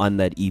song on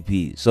that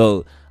EP.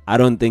 So I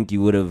don't think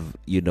you would have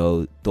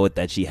thought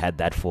that she had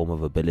that form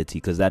of ability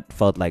because that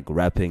felt like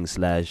rapping /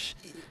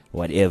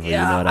 whatever, you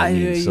know what I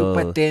mean? So,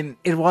 but then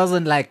it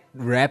wasn't like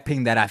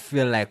rapping that I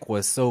feel like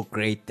was so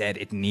great that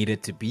it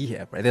needed to be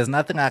here, bro. There's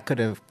nothing I could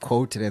have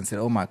quoted and said,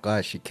 oh my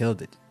gosh, she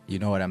killed it. You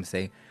know what I'm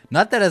saying?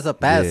 Not that it's a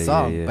bad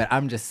song, but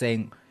I'm just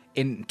saying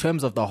in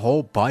terms of the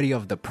whole body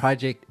of the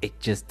project, it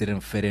just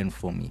didn't fit in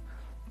for me.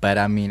 But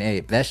I mean,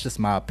 hey, that's just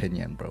my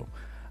opinion, bro.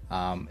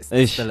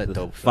 It's still a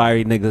dope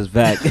fiery niggas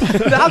back.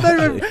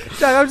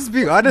 I'm just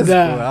being honest,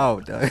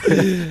 bro.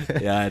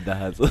 Yeah,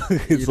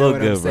 it's all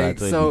good, bro.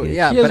 So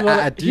yeah, but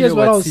I do know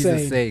what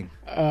Caesar's saying.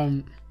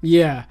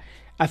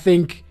 I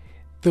think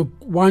the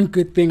one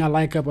good thing I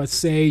like about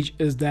Sage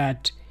is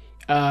that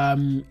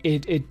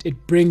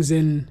it brings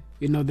in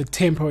the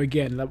tempo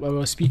again, like what we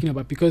were speaking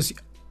about, because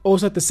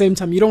also at the same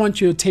time you don't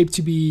want your tape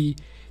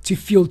to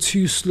feel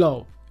too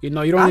slow. You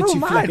don't want it to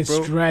feel like it's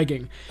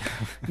dragging.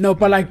 No,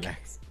 but like.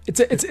 It's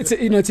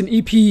an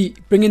EP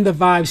bringing the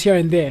vibes here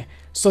and there,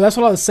 so that's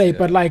what I'll say.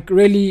 But like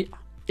really,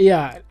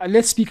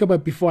 let's speak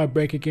about Before I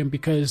Break Again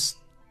because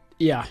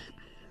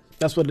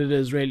that's what it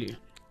is really.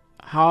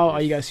 How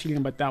are you guys feeling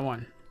about that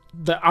one?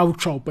 The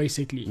outro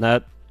basically.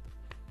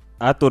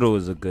 I thought it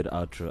was a good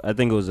outro. I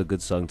think it was a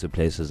good song to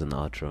place as an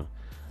outro.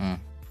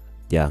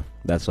 Yeah,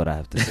 that's what I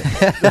have to say.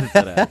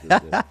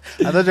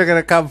 I thought you were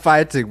gonna come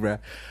fighting, bro.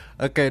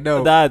 Okay,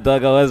 no. Nah,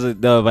 dog, I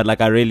wasn't. No, but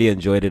like I really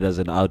enjoyed it as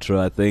an outro.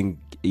 I think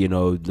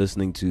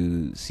listening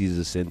to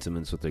Caesar's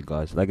sentiments with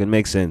regards, like it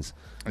makes sense.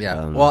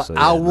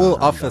 I will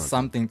offer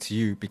something to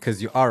you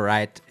because you are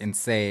right in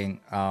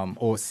saying,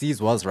 or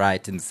Caesar was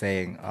right in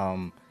saying,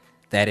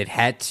 that it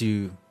had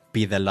to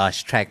be the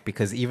last track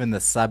because even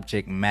the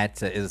subject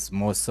matter is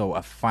more so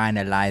a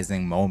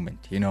finalizing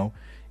moment.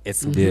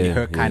 It's really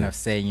her kind of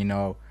saying, you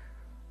know,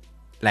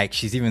 like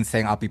she's even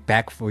saying, I'll be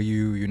back for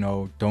you, you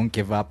know, don't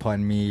give up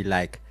on me.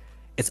 Like,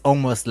 it's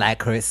almost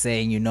like her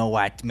saying, you know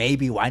what,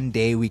 maybe one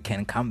day we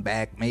can come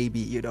back, maybe,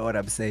 you know what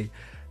I'm saying?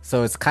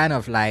 So it's kind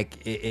of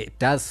like, it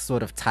does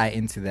sort of tie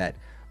into that.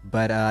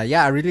 But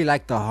yeah, I really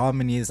like the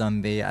harmonies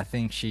on there. I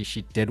think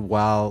she did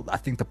well. I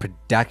think the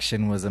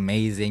production was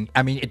amazing.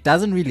 I mean, it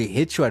doesn't really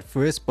hit you at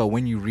first, but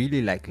when you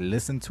really like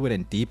listen to it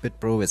and deep it,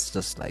 bro, it's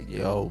just like,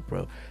 yo,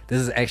 bro, this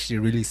is actually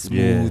really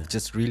smooth,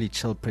 just really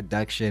chill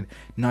production.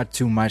 Not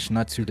too much,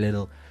 not too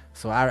little.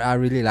 So I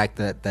really like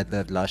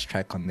that last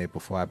track on there,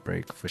 Before I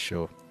Break, for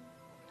sure.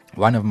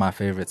 One of my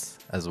favorites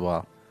as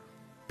well.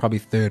 Probably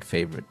third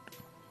favorite.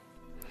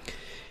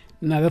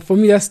 Now, for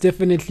me, that's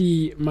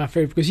definitely my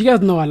favorite because you guys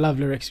know I love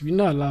lyrics. You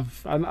know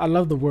I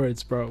love the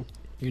words, bro.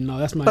 You know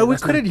that's my. But we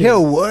couldn't hear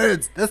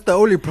words. That's the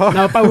only problem.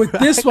 Now, but with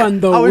this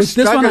one though, with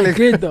this one I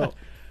did though.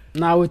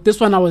 Now with this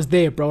one I was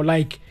there, bro.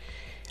 Like,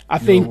 I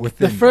think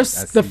the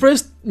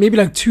first maybe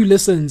like 2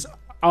 listens,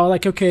 I was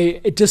like,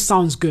 okay, it just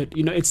sounds good.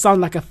 You know, it sounds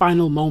like a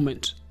final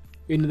moment.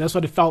 You know, that's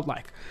what it felt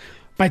like.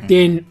 But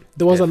then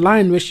there was a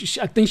line where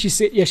I think she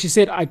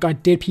said, I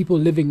got dead people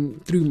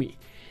living through me,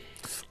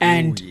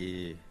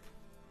 and.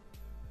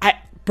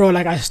 Bro,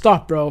 like I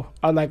stopped, bro.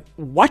 I was like,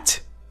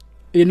 what?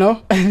 You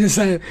know? And it's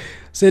like,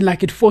 so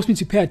like it forced me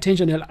to pay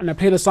attention, and I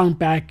played the song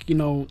back, you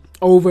know,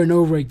 over and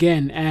over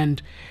again.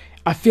 And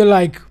I feel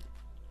like,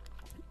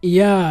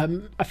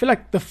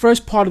 the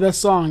first part of that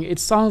song, it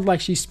sounds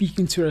like she's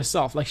speaking to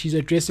herself, like she's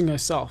addressing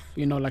herself,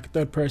 you know, like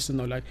third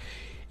person, or like,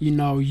 you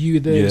know, you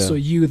this or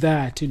you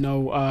that, you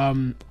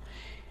know.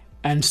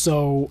 And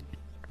so,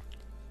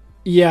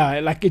 yeah,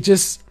 like it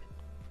just,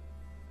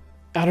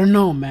 I don't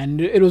know, man.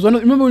 It was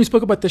remember when we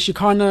spoke about the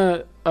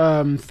Shikana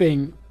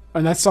thing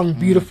and that song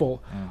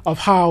Beautiful, of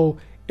how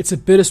it's a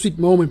bittersweet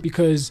moment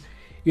because,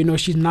 you know,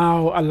 she's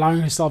now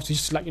allowing herself to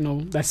just like, you know,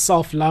 that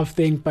self-love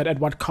thing, but at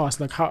what cost?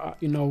 Like how,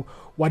 you know,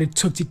 what it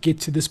took to get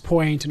to this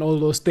point and all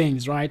those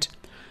things, right?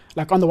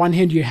 Like on the one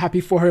hand, you're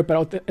happy for her,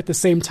 but at the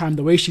same time,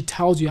 the way she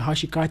tells you how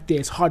she got there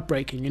is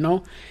heartbreaking, you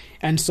know?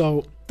 And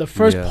so the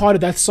first part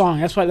of that song,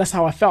 that's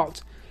how I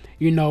felt,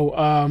 you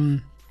know,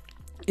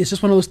 it's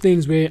just one of those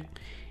things where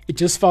it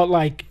just felt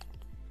like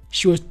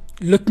she was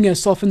looking at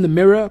herself in the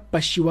mirror,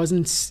 but she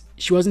wasn't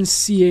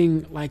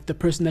seeing like the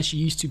person that she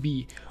used to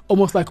be,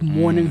 almost like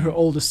mourning her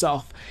older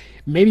self.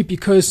 Maybe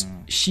because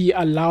she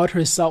allowed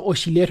herself, or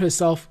she let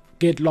herself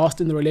get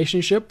lost in the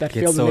relationship, that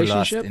failed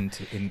relationship.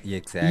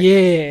 Exactly.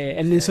 Yeah,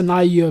 and then so now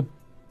you're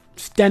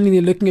standing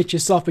there looking at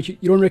yourself, but you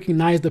don't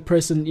recognize the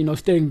person, you know,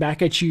 staring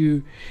back at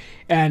you,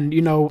 and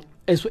you know,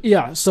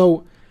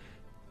 so.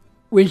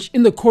 When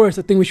in the chorus,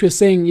 I think when she was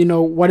saying, you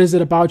know, what is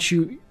it about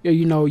you?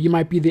 You know, you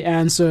might be the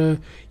answer,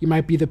 you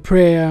might be the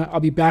prayer, I'll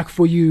be back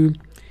for you.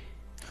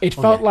 It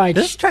felt like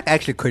this track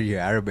actually could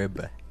hear. I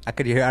remember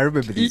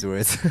these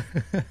words.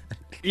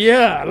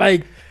 Yeah,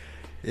 like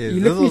you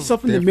look at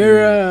yourself in the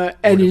mirror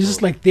and you're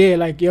just like there,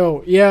 like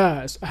yo,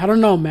 yeah. I don't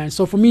know, man.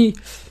 So for me,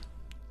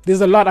 there's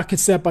a lot I could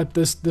say about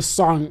this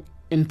song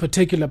in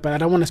particular, but I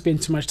don't want to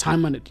spend too much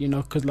time on it, you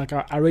know, because like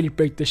I really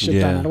break this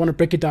shit down. I don't want to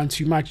break it down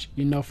too much,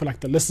 you know, for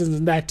like the listeners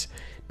and that.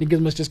 Niggas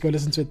must just go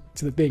listen to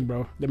the thing,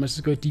 bro. They must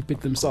just go deep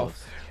it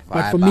themselves.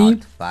 But for me,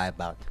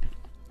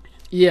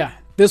 yeah,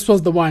 this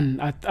was the one.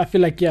 I feel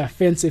like, yeah,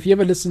 Fentse, if you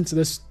ever listen to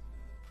this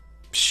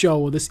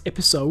show or this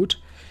episode,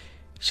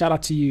 shout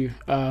out to you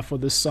for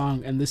this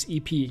song and this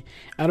EP.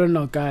 I don't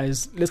know,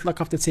 guys. Let's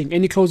lock off the thing.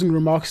 Any closing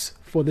remarks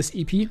for this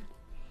EP?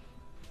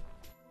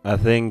 I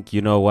think,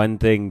 you know, one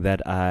thing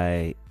that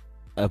I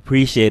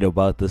appreciate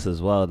about this as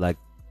well, like,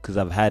 because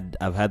I've had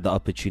the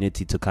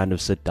opportunity to kind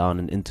of sit down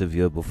and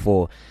interview her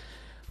before,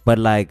 but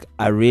like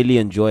I really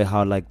enjoy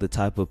how like the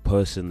type of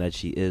person that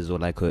she is, or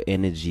like her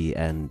energy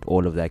and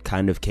all of that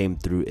kind of came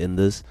through in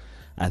this.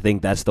 I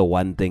think that's the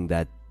one thing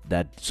that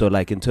so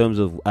like in terms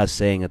of us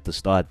saying at the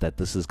start that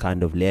this is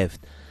kind of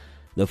left,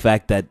 the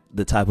fact that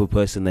the type of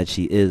person that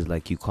she is,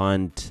 like you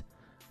can't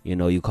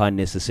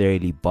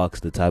necessarily box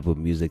the type of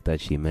music that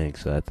she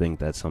makes. So I think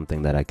that's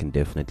something that I can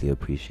definitely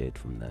appreciate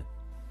from that.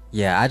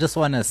 Yeah, I just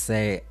want to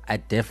say, I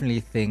definitely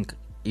think,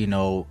 you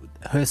know,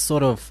 her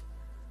sort of,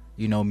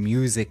 you know,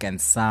 music and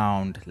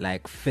sound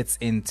like fits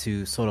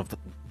into sort of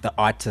the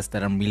artists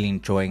that I'm really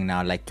enjoying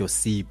now, like your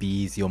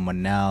CBs, your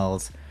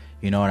Monels,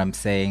 you know what I'm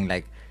saying?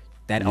 Like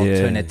that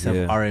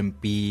alternative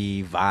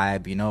R&B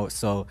vibe, you know.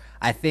 So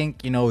I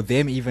think, you know,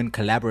 them even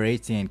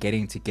collaborating and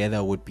getting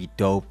together would be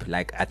dope.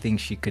 Like I think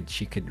she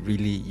could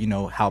really, you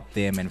know, help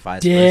them and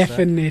vice versa.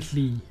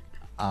 Definitely.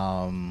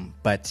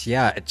 But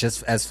yeah,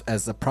 just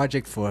as a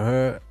project for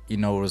her, you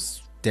know, it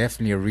was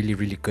definitely a really,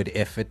 really good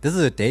effort. This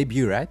is a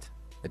debut, right?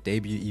 A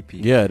debut EP.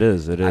 Yeah, it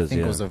is. I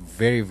think it was a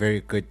very,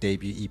 very good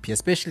debut EP.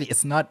 Especially,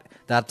 it's not,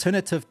 the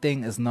alternative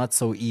thing is not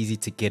so easy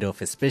to get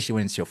off, especially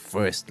when it's your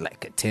first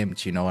like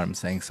attempt. You know what I'm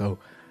saying? So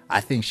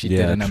I think she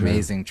did an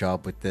amazing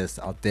job with this.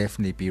 I'll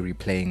definitely be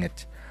replaying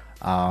it.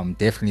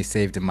 Definitely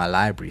saved in my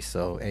library.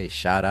 So hey,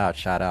 shout out,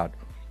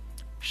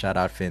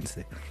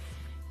 Fentse.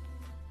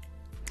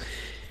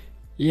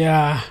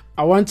 Yeah,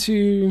 I want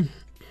to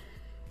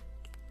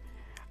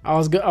I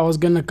was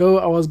gonna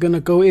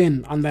go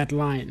in on that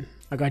line.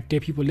 I got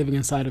dead people living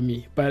inside of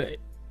me, but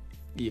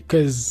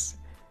because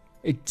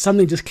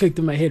something just clicked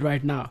in my head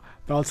right now.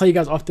 But I'll tell you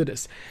guys after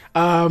this.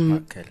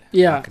 Okay,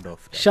 yeah. knock it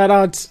off, then. Shout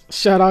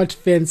out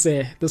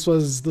Fentse. This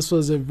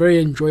was a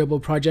very enjoyable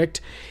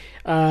project.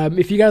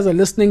 If you guys are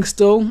listening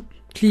still,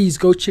 please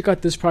go check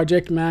out this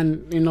project,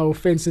 man. You know,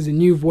 Fentse is a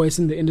new voice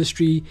in the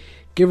industry.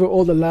 Give her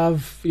all the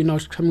love. You know,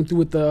 coming through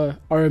with the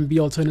R&B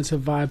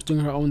alternative vibes, doing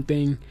her own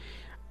thing.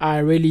 I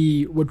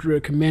really would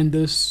recommend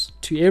this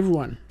to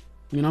everyone.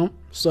 You know,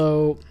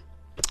 so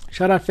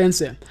shout out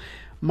Fentse.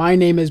 My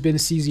name has been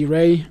CZ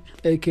Ray,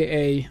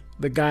 aka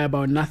the guy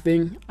about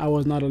nothing. I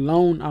was not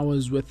alone. I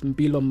was with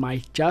Mbilo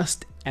Mike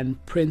Just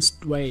and Prince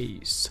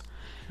Dways.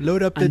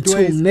 Load up the Until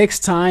Dways.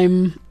 next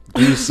time.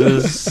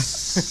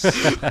 Deuces.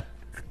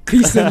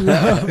 Peace and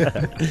love.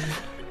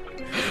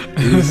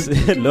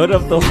 Load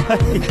up the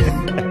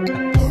white.